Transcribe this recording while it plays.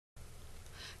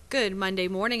Good Monday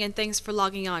morning, and thanks for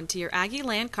logging on to your Aggie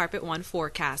Land Carpet One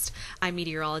forecast. I'm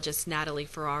meteorologist Natalie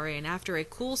Ferrari, and after a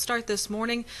cool start this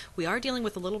morning, we are dealing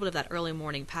with a little bit of that early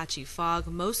morning patchy fog,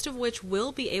 most of which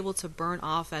will be able to burn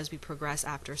off as we progress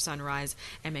after sunrise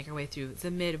and make our way through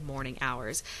the mid-morning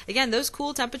hours. Again, those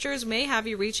cool temperatures may have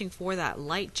you reaching for that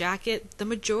light jacket. The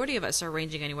majority of us are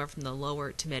ranging anywhere from the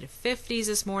lower to mid-50s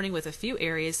this morning, with a few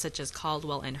areas such as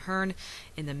Caldwell and Hearn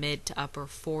in the mid to upper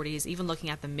 40s, even looking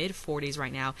at the mid-40s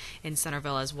right now in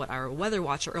Centerville, as what our weather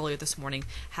watcher earlier this morning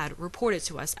had reported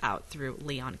to us out through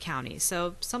Leon County.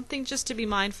 So something just to be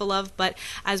mindful of. But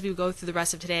as we go through the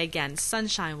rest of today, again,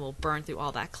 sunshine will burn through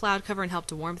all that cloud cover and help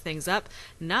to warm things up.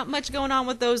 Not much going on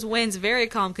with those winds. Very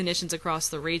calm conditions across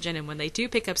the region, and when they do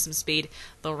pick up some speed,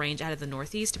 they'll range out of the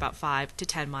northeast about 5 to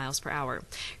 10 miles per hour.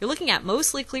 You're looking at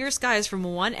mostly clear skies from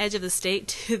one edge of the state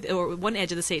to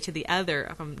the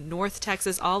other, from North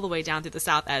Texas all the way down through the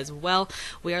south as well.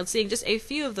 We are seeing just a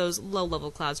few of those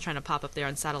low-level clouds trying to pop up there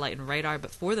on satellite and radar,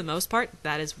 but for the most part,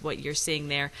 that is what you're seeing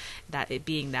there, that it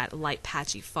being that light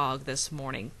patchy fog this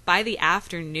morning. By the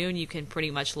afternoon, you can pretty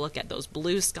much look at those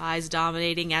blue skies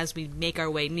dominating as we make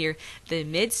our way near the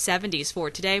mid-70s for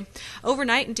today.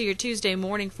 Overnight into your Tuesday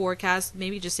morning forecast,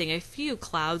 maybe just seeing a few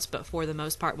clouds, but for the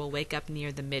most part, we'll wake up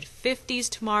near the mid-50s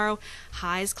tomorrow.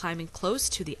 Highs climbing close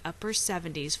to the upper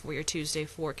 70s for your Tuesday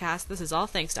forecast. This is all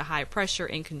thanks to high pressure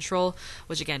in control,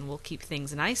 which again will keep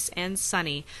things nice and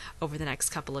sunny over the next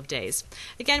couple of days.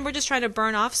 Again, we're just trying to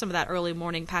burn off some of that early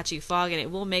morning patchy fog, and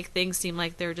it will make things seem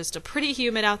like they're just a pretty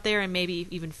humid out there, and maybe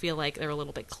even feel like they're a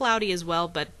little bit cloudy as well,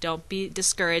 but don't be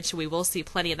discouraged. We will see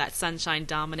plenty of that sunshine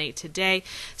dominate today.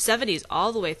 70s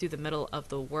all the way through the middle of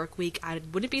the work week. I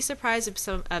wouldn't be surprised if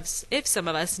some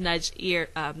of us nudge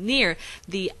near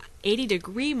the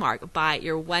 80-degree mark by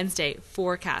your Wednesday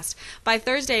forecast. By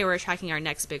Thursday, we're tracking our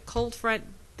next big cold front.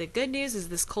 The good news is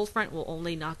this cold front will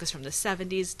only knock us from the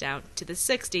 70s down to the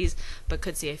 60s, but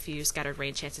could see a few scattered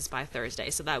rain chances by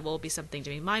Thursday. So that will be something to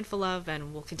be mindful of,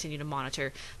 and we'll continue to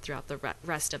monitor throughout the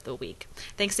rest of the week.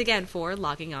 Thanks again for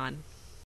logging on.